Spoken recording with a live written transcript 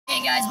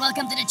Hey guys,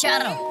 welcome to the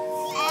channel.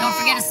 Don't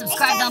forget to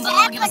subscribe down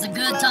below, give us a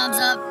good thumbs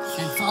up,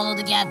 and follow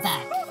the GAB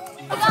Pack.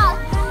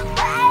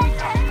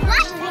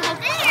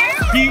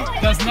 He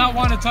does not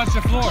want to touch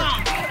the floor.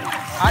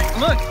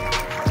 Look.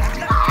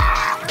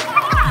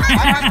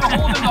 I have to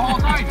hold him the whole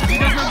time. He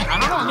doesn't. I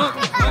don't know. Look.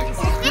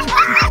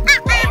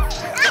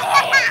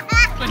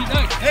 But he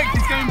does. Hey,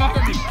 he's coming back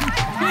at me.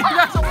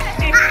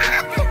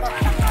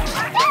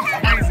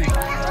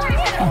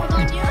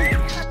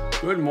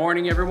 Crazy. Good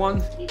morning, everyone.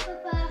 Hey, Papa.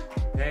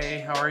 Hey,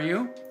 how are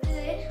you?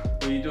 Good.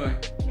 What are you doing?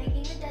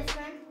 Making a desk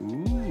fan.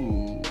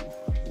 Ooh.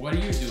 What are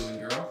you doing,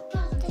 girl?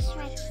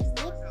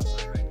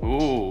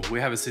 Oh, we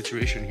have a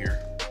situation here.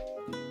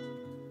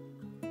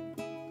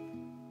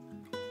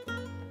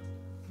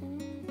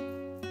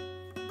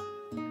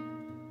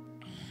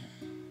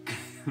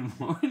 Good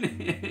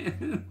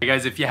morning. Hey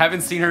guys, if you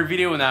haven't seen her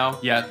video now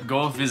yet,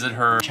 go visit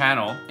her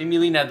channel,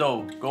 Émilie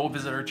Nadeau. Go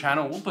visit her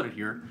channel. We'll put it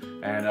here.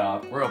 And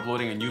we're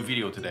uploading a new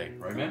video today,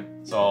 right,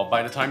 man? So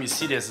by the time you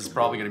see this, it's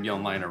probably gonna be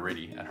online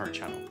already at her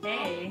channel.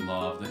 Hey.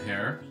 Love the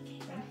hair.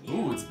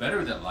 Ooh, it's better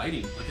with that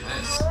lighting. Look at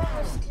this. I have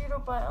a mosquito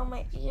bite on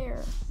my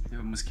ear. You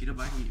have a mosquito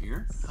bite in your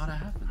ear? How'd that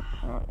happen?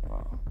 I don't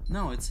know.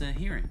 No, it's a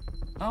hearing.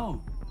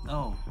 Oh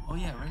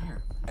yeah, right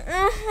here.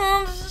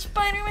 There's a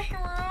spider in my hair.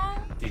 I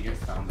think I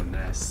found the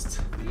nest.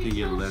 I think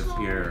it lived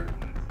here.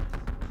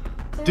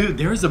 Dude,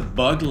 there's a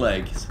bug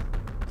leg.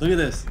 Look at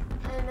this.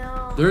 I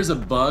know. There's a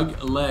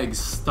bug leg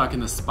stuck in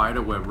the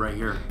spider web right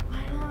here.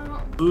 I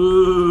know.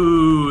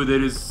 Ooh,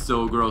 that is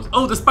so gross.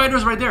 Oh, the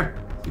spider's right there.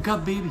 You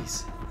got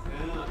babies.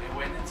 It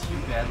went into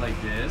your bed like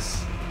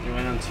this. It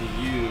went onto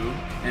you,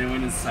 and it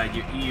went inside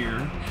your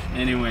ear,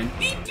 and it went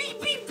beep,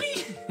 beep, beep,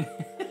 beep.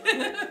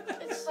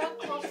 It's so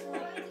close to me.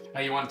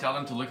 Hey, you want to tell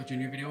them to look at your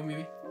new video,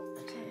 maybe?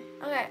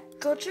 Okay,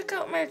 go check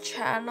out my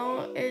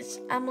channel. It's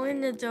Émilie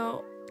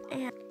Nadeau,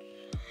 and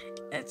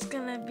it's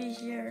gonna be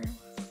here.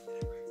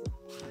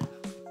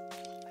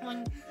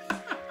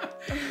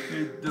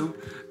 Hey,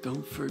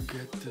 don't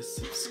forget to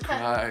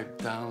subscribe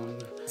down.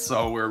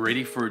 So we're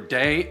ready for a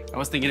day. I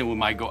was thinking we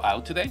might go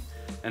out today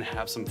and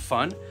have some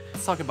fun.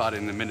 Let's talk about it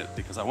in a minute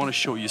because I want to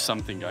show you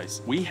something,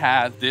 guys. We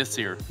had this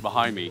here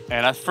behind me,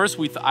 and at first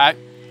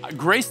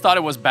Grace thought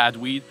it was bad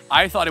weed.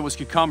 I thought it was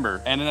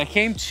cucumber. And then I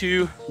came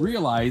to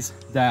realize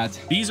that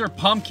these are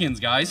pumpkins,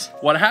 guys.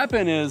 What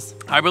happened is,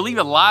 I believe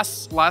it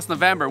last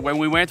November when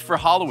we went for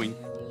Halloween.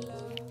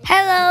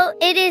 Hello,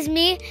 it is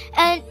me,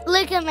 and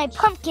look at my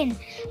pumpkin.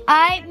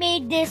 I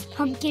made this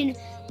pumpkin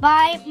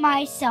by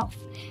myself,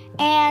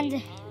 and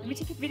Let me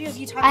take a video of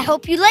you talking. I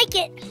hope you like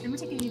it. Let me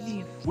take a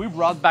video. We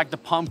brought back the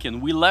pumpkin.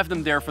 We left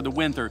them there for the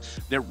winter.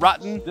 They're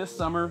rotten. This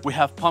summer, we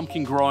have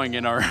pumpkin growing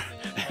in our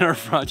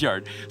front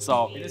yard.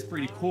 So it is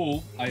pretty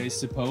cool, I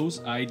suppose.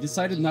 I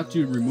decided not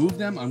to remove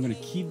them. I'm gonna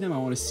keep them. I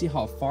wanna see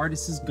how far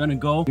this is gonna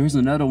go. There's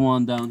another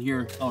one down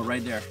here. Oh,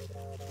 right there.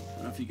 I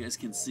don't know if you guys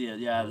can see it.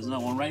 Yeah, there's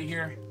another one right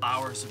here.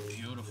 Flowers are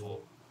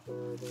beautiful.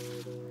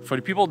 For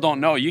the people who don't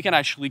know, you can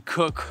actually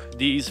cook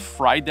these,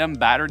 fry them,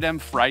 batter them,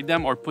 fry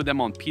them, or put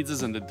them on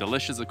pizzas, and the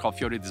delicious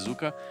cafiore di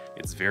zucca.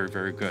 It's very,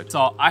 very good.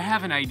 So I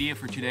have an idea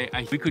for today.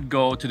 We could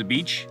go to the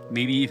beach,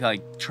 maybe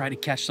like try to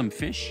catch some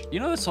fish. You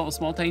know, the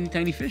small,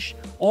 tiny fish,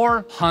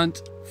 or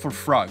hunt for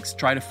frogs.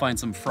 Try to find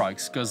some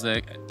frogs because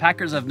the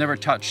packers have never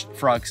touched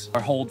frogs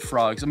or hold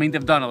frogs. I mean,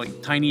 they've done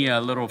like tiny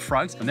little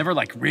frogs, but never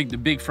like rigged the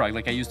big frog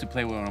like I used to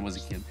play with when I was a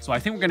kid. So I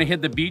think we're gonna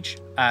hit the beach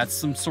at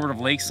some sort of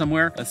lake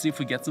somewhere. Let's see if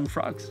we get some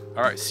frogs.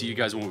 All right, see you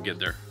guys when we get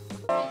there.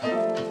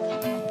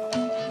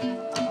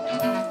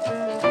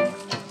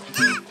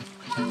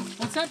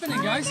 What's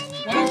happening, guys?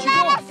 Why don't you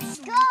go? Let's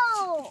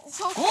go.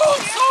 So cold. Oh,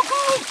 it's so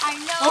cold! I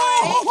know,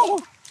 Oh!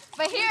 right?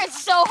 But here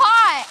it's so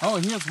hot. Oh,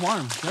 here it's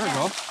warm. There we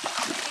go.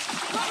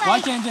 Why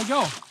can't they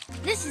go?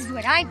 This is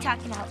what I'm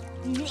talking about.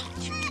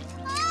 Nature.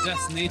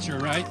 That's nature,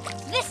 right?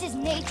 This is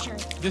nature.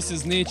 This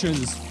is nature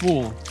in its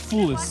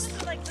fullest.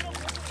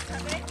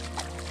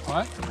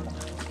 What?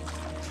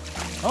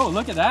 Oh,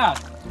 look at that.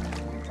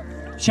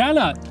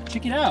 Charlotte,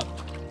 check it out.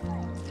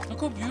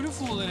 Look how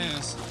beautiful it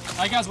is. All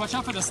right, guys, watch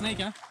out for the snake,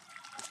 huh?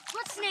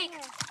 What snake?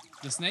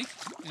 The snake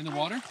in the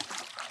water?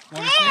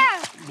 Water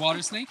Where? snake?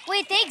 Water snake?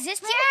 Wait, they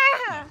exist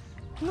here?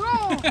 No.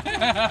 Ew, is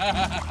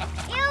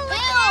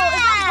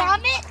that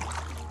vomit?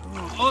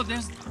 Oh,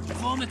 there's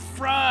vomit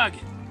frog.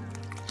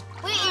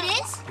 Wait, it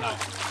is? No,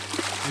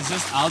 it's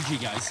just algae,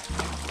 guys.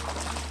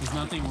 There's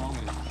nothing wrong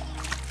with it.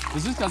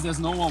 It's just because there's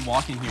no one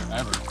walking here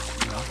ever,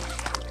 you know?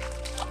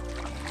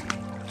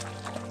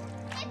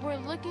 We're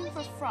looking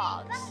for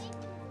frogs.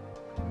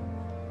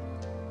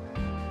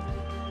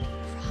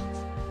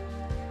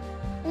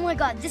 Oh my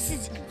god, this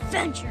is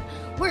adventure.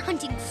 We're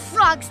hunting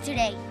frogs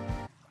today.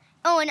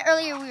 Oh, and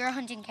earlier we were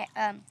hunting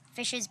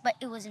fishes, but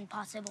it was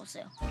impossible,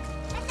 so. I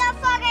saw a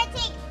frog, I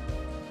think.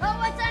 Oh,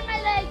 what's on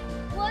my leg?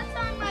 What's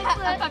on my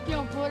foot? I thought you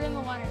don't put it in the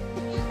water.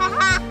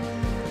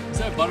 Is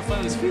that a butterfly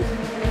on his feet?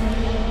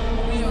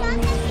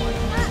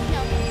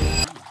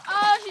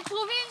 J'ai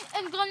trouvé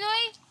une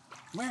grenouille.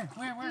 Where?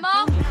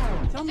 Mom,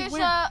 Tell me there's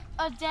where.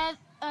 a dead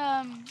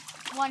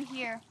one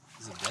here.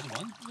 Is it a dead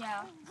one?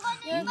 Yeah.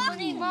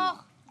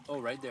 Oh,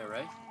 right there,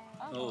 right?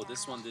 Oh,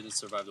 this one didn't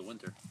survive the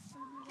winter.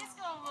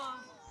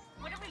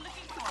 What are we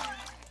looking for?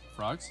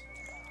 Frogs?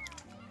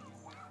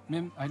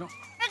 Mim, I don't...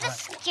 I'm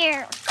just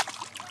scared.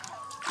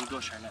 You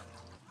go, Charlotte.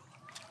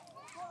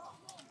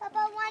 Papa,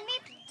 want me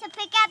to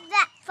pick up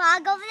that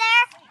frog over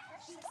there?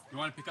 You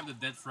want to pick up the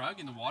dead frog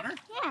in the water?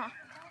 Yeah.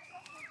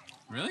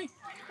 Really?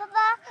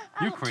 Papa,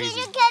 You're crazy. Can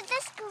you get the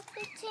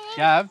scoopy thing?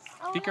 Gab,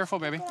 be careful,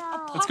 baby.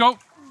 Let's go.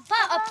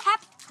 A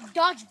pep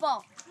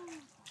dodgeball.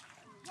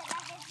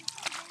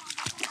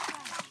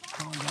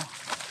 Come on, Gab.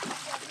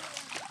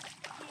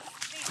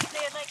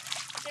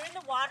 They're in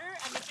the water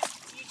and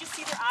you just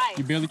see their eyes.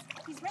 You barely...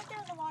 He's right there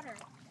in the water.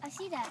 I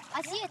see that.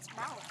 I see its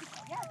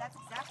mouth. Yeah, that's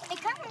exactly.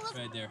 It kind of looks.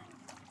 Right there.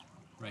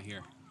 Right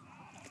here.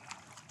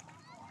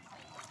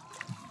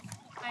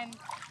 I'm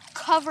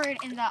covered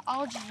in that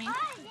algae,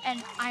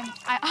 and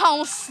I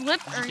almost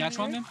slipped Did you earlier. catch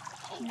one, Mim?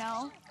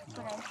 No,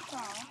 but I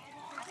saw.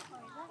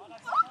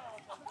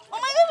 Oh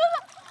my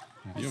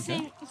god! You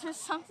okay? There's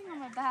something on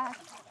my back.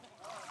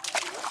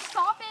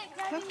 Stop it,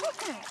 Gabby.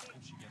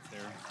 When she gets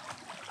there,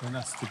 they're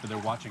not stupid. They're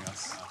watching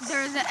us.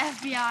 They're the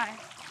FBI.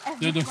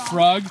 They're the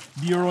Frog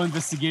Bureau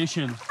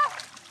Investigation.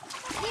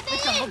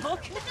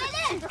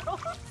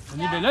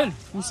 Libellule?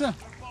 Où ça?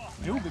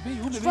 Et où, bébé?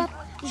 Où, bébé?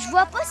 Je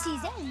vois pas ses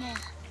ailes, mais.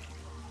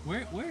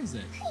 Where is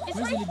it?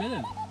 Where's the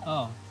libellule?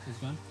 Oh,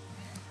 this one.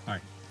 All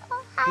right.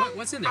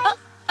 What's in there?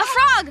 A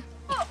frog!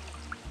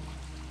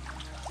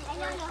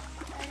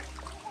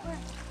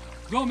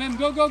 Go, Mim.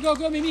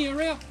 Go, Mimi.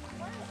 Hurry up.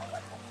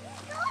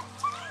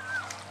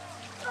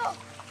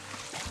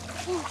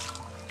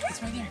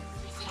 It's right there.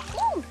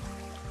 Ooh.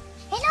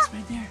 Hey, It's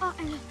right there. Oh,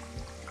 I know.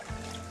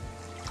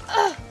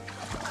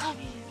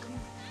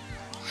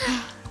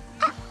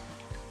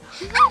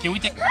 Can we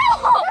take...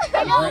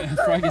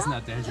 Frog is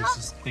not there.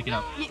 Just pick it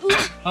up.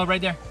 Oh,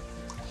 right there.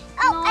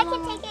 Oh, I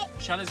can take it.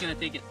 Shauna's gonna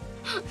take it.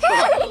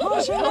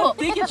 Oh, Charlotte.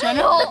 Take it,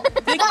 Charlotte.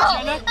 Take it,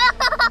 Charlotte.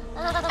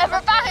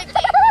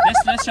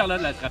 Laisse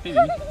Charlotte l'attraper,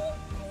 Mimi.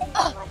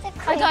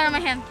 I got it in my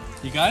hand.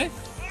 You got it?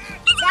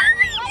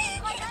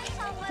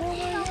 I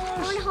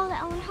want to hold it.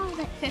 I want to hold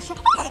it. It's so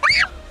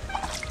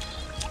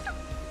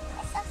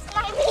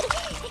slimy.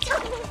 It's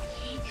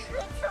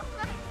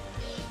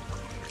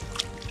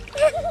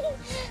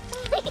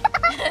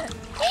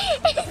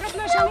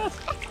so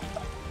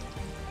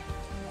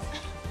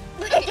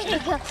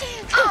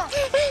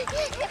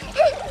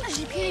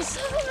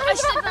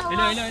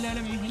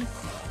Hello, Mimi.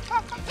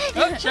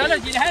 Oh,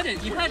 Charlotte, you had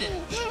it. It went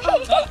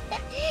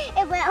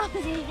over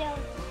the nose.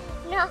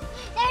 No,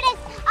 there it is.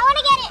 I want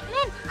to get it,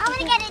 Mim. I want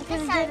to get it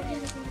this time.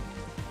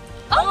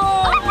 Oh,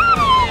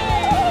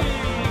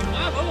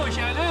 bravo,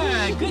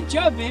 Charlotte. Good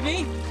job,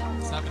 baby.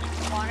 What's happening?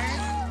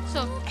 So,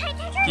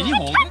 Can you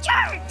hold it?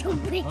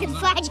 Don't break the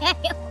fragile.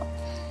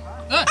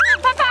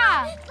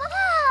 Papa!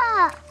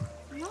 Papa!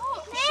 No,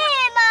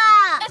 Mima!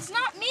 it's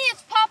not me,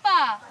 it's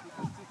Papa.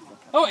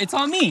 Oh, it's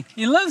on me.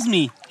 He loves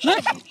me.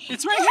 Look,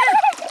 it's right here.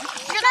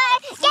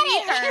 Get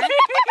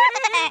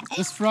it!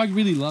 This frog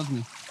really loves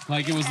me.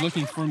 Like it was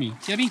looking for me.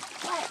 Gabby,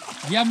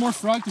 do you have more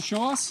frog to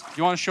show us?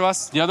 You want to show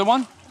us the other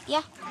one?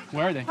 Yeah.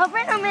 Where are they?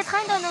 Après, on mettra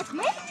un dans notre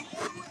main.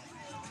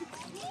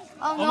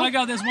 Oh my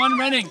God, there's one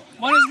running.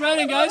 One is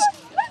running, guys.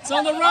 It's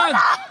on the run.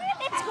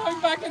 It's going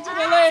back into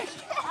the lake.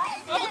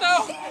 Oh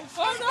no!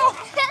 Oh no!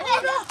 Oh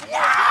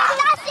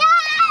my God!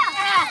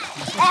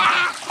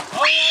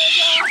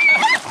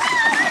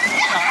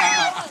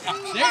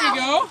 There you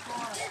go.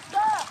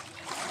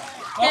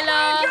 Hello. Oh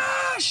my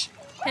gosh!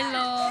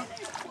 Hello.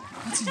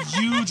 That's a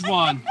huge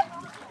one.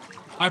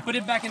 All right, put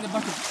it back in the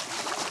bucket.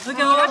 Look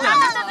at all of them.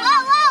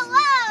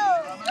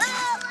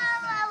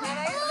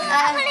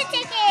 I'm gonna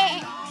take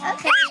it.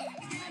 Okay.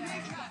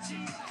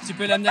 Tu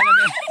peux l'amener à la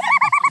mer.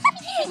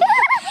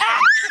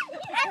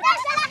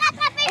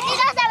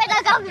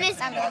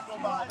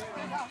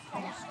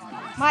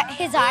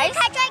 His eyes?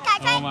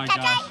 Oh my gosh.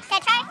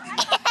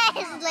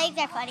 His legs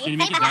are funny. Can you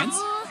make it dance?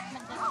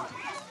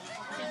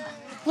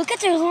 Look at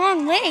their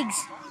long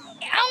legs.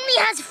 It only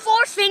has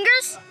 4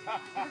 fingers.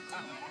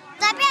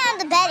 Stop it on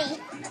the belly.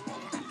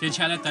 Can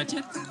Charlotte touch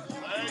it?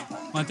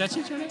 Want to touch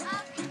it, Charlotte?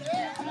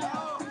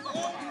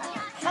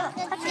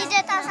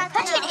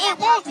 Touch it, it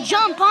won't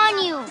jump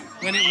on you.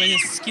 When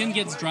his skin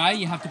gets dry,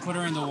 you have to put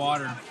her in the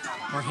water.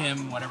 Or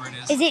him, whatever it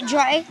is. Is it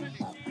dry?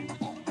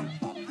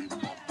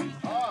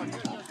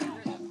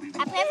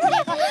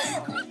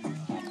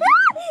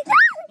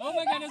 Oh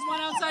my God, there's one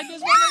outside.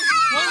 There's one.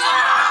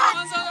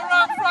 One's on the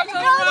rock. Frog's on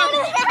the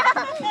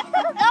rock.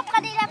 Non,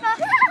 prenez-la pas.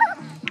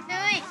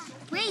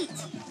 Wait.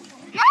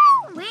 No,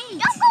 wait.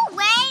 Don't go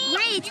away.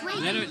 Wait.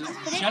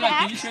 Charlotte,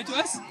 can you show it to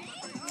us?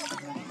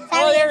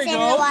 Oh, there we go.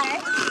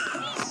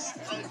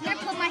 I'm gonna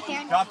put my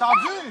hair in.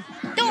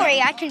 Don't worry,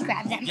 I can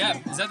grab them. Yeah,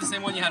 is that the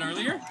same one you had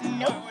earlier?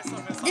 Nope.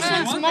 This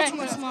Same one's one? much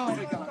more smaller.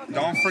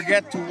 Don't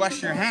forget to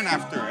wash your hand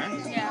after, eh?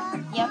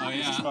 Yep. Oh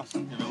yeah.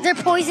 They're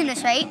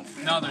poisonous, right?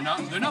 No, they're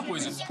not. They're not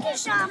poisonous. It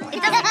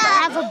doesn't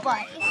have a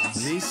butt.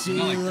 They see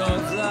Not like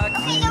love like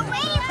Okay, you're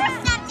waiting for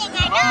something,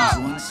 I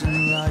know. once in a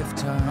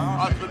lifetime.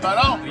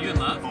 Are you in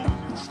love?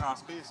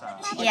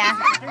 Yeah.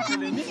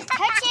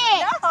 Touch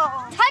it!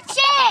 Touch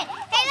it!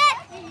 Hey, look!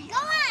 Go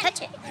on!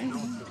 Touch it.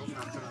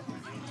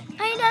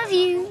 I love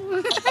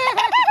you.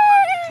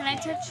 Can I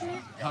touch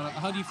it?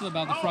 How do you feel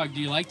about the frog? Do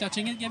you like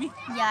touching it, Gabby?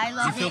 Yeah, I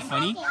love Does it feel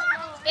funny?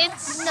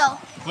 It's No.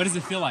 What does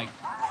it feel like?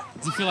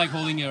 Does it feel like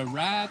holding a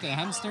rat, a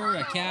hamster,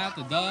 a cat,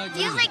 a dog?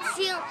 Feels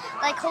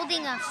like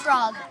holding a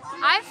frog.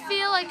 I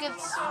feel like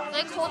it's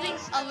like holding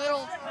a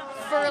little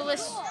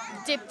furless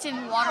dipped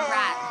in water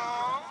rat.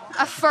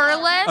 A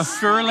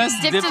furless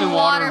dipped in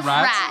water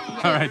rat?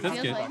 rat. All right,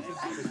 that's good.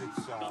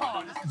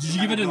 Did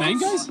you give it a name,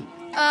 guys?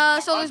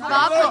 So there's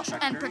Bob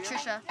and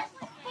Patricia.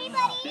 Hey,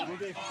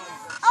 buddy.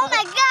 Oh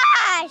my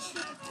gosh!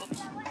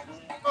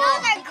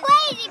 Those are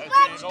crazy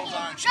bunches.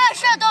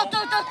 Sure, don't.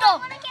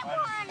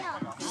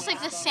 Just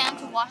like the sand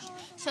to wash.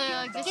 So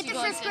like this. Get you the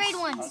go first like grade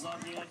ones.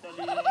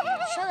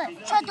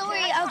 Shut, don't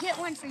worry, I'll get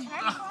one for you.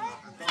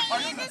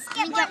 Let me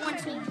get one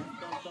for you.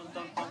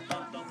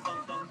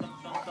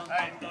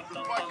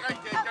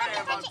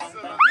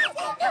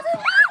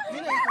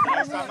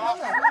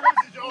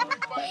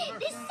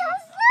 This is so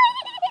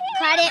funny.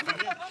 Cut it.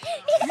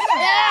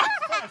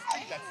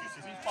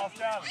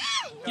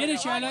 Get it,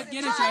 Charlotte.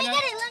 Get it, Let me Charlotte.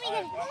 get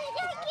it.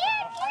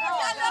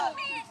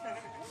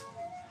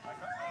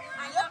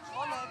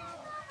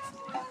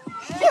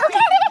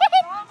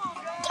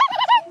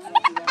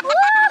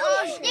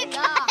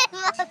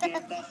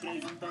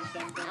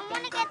 I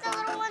want to get the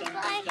little ones,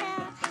 but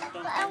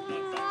I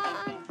want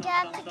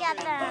Gab to get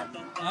them.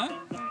 Huh?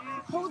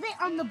 Hold it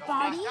on the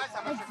body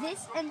like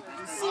this and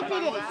seep it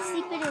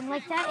in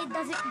like that. It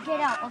doesn't get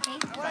out, okay?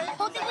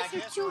 Hold it with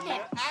your 2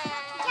 hands.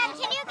 Gab,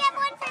 can you get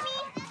one for me?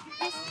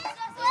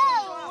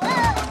 Whoa.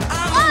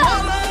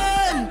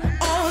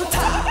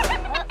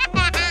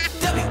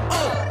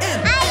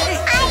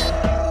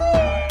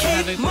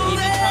 Have it eat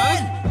the frog?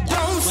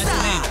 What's the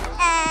name?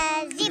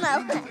 Zemo.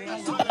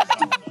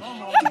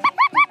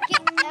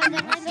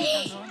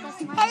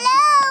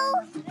 Hello,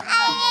 I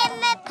am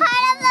a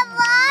part of the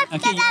vlog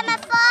because I'm a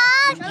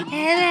frog.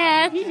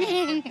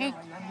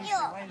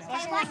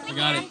 I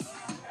got it.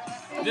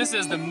 This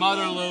is the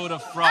mother load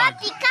of frog.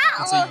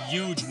 It's a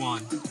huge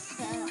one.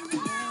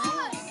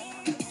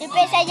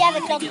 I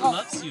think it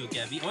loves you,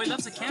 Gabby. Oh, it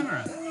loves the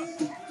camera.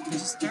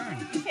 Just turn.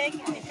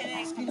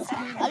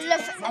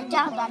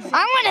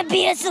 I want to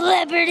be a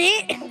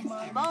celebrity.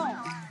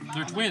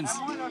 They're twins.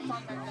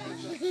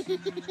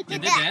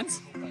 Did they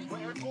dance?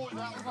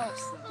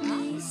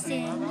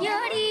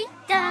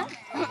 Señorita.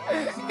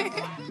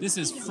 This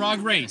is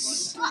frog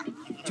race.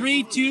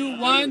 3, 2,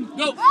 1,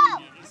 go!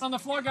 It's on the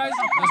floor, guys.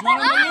 There's one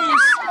on the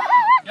loose.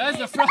 Guys,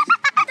 the frog.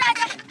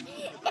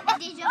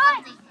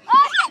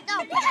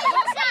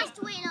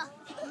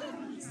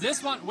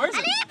 This one, where's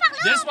it?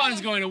 This one is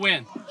going to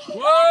win.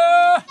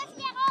 Whoa!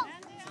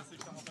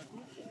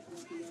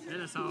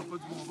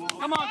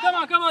 Come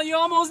on. You're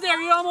almost there.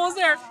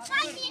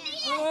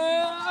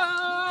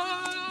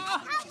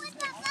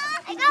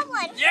 I got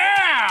one.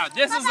 Yeah!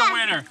 This is the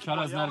winner.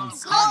 Charlotte's not even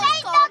scared.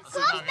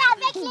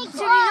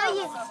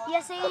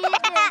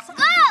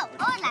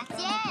 Oh, la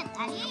tienne.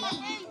 Allez.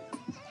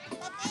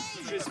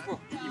 Je sais pas.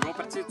 Ils vont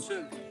partir tout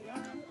seuls.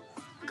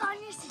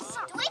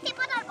 Oui, t'es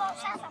pas dans le bon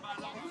champ, ça va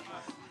bien.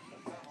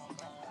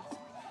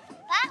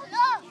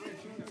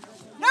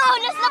 Non,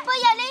 laisse-le pas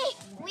y aller.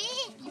 Oui.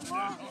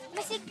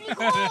 Mais c'est le plus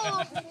gros.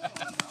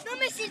 Non,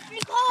 mais c'est le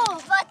plus gros.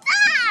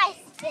 Va-t'en.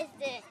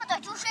 T'as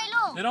touché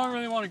l'eau. They don't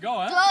really want to go,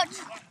 huh?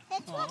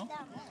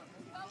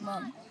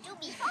 Mom.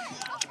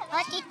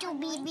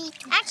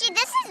 Actually,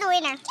 this is the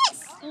winner.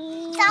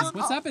 Yes.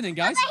 What's happening,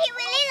 guys? Papa, he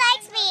really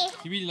likes me.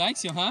 He really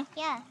likes you, huh?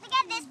 Yeah. Look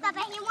at this, Papa.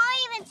 He won't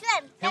even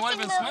swim. He won't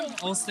even swim?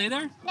 Oh, stay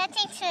there?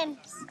 Nothing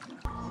swims.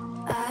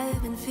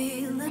 I've been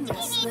feeling He needs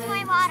restless.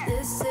 more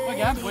water. Oh,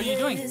 Gab, what are you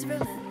doing?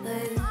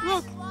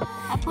 Look,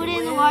 I put it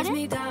in the water.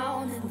 Me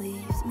down and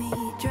leaves me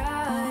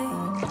dry.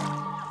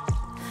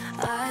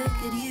 I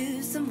could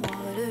use some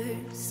water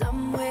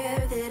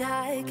somewhere that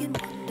I can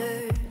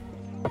wander,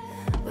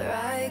 where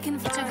I can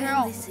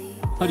finally see.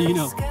 How do you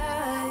know?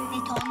 Sky.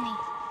 They told me.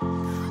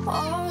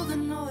 All the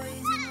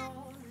noise and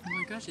all Oh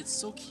my gosh, it's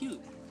so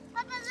cute.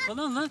 Hold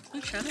on, look,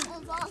 Charlotte.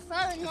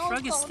 The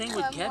frog is staying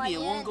with Gabby.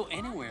 It won't go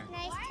anywhere.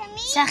 Nice to meet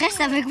Ça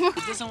reste avec moi.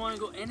 It doesn't want to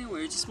go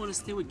anywhere. It just wants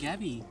to stay with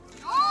Gabby.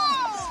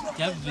 Oh!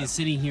 Gabby's been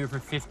sitting here for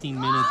 15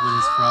 minutes with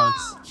his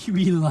frogs. He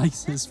really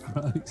likes his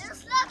frogs.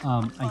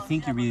 I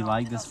think you really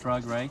like this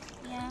frog, right?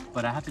 Yeah.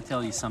 But I have to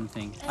tell you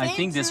something. I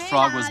think this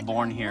frog was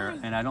born here,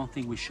 and I don't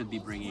think we should be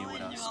bringing it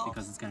with us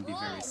because it's going to be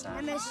very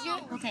sad.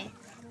 Okay.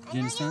 Do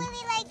you understand?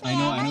 I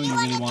know you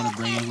really want to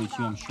bring it with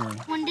you, I'm sure.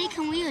 One day,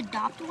 can we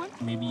adopt one?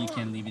 Maybe you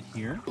can leave it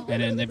here, and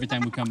then every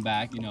time we come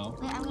back, you know,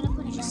 Wait, I'm gonna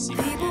put it just see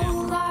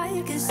people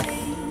like a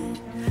sea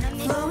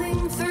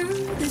flowing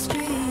through the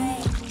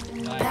street,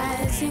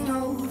 passing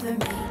over me,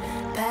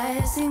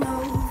 passing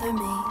over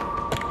me.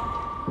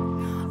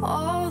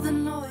 All the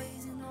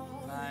noise and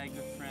all. Bye,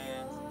 good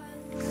friend.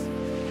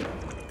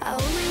 I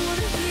only want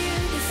to hear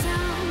the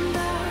sound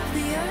of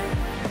the earth.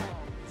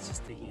 It's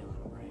just taking a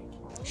little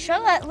break.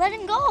 Charlotte, let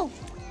him go.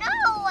 No.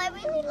 I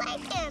really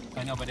like him.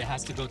 I know, but it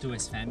has to go to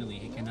his family.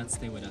 He cannot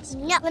stay with us.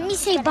 No. Let me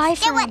say bye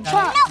for him.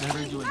 Let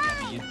her do it,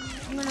 Gabby.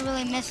 I'm gonna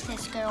really miss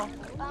this girl.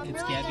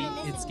 It's Gabby.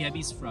 It's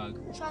Gabby's frog.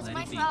 Let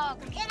it be. Then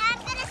I'm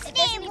gonna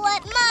stay with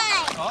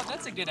mine. Oh,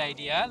 that's a good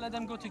idea. Let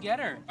them go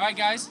together. All right,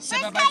 guys. Say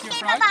Let's bye-bye to your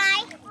frog.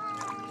 bye-bye.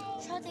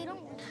 They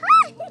don't.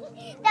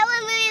 That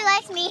one really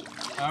likes me.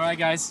 All right,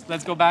 guys.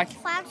 Let's go back.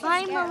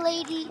 Bye,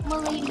 Milady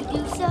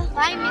Doosa.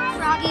 Bye,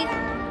 McFroggy.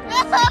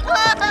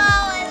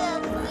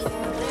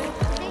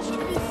 They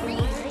should be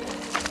free.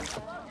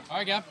 All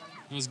right, Gab.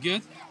 It was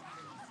good.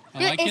 I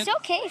Dude, like it's it.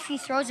 okay if he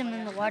throws them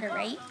in the water,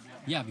 right?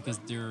 Yeah, because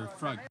they're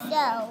frog.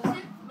 So,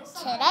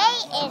 today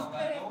is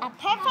a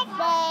perfect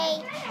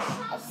day.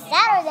 It's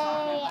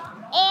Saturday,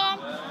 and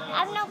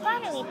I have no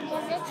family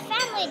because it's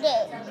family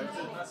day.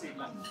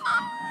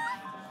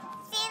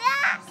 See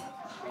that?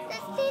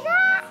 See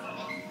that?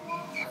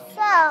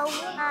 So,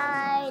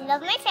 I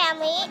love my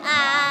family.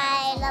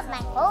 I love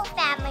my whole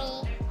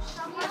family.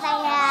 Because I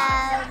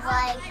have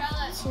like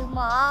 2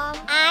 moms.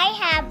 I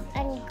have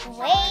a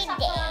great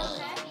day.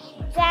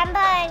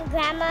 Grandpa and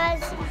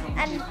Grandma's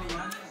and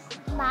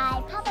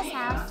my Papa's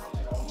house.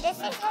 This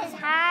is his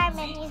arm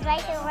and he's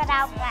right here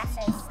without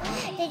glasses.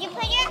 Did you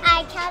put your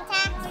eye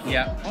contact?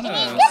 Yeah. On And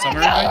he's a gonna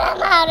submarine. get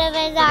them out of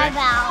his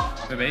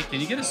eyeball. Bebe, can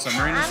you get a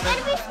submarine I'm instead?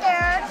 gonna be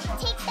scared.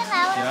 Take them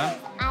out Yeah. of his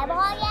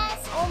eyeball, yes.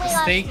 Oh my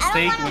gosh. Steak I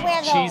don't wanna with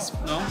wear cheese.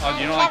 those. No? Oh,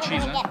 you don't I'm like never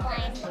cheese, gonna huh? get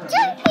blind.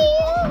 Thank you.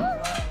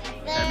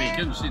 Gabby,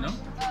 can you see, no?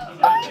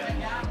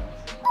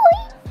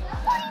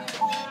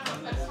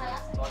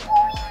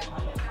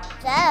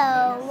 So,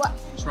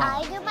 What's wrong?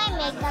 I do my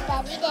makeup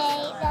every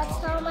day. That's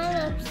how my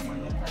lips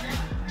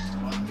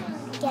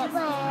get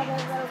wet a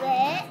little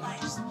bit.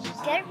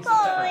 Good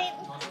boy.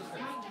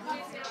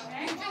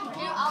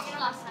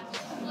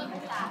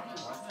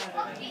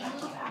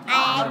 I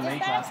just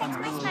gotta fix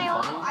my smile.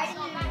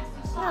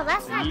 No,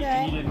 that's not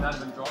good.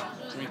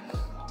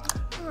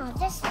 Oh,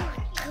 that's not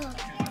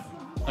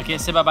good. Okay,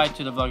 say bye-bye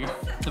to the vlogger.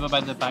 Say bye-bye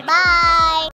to the pack. Bye.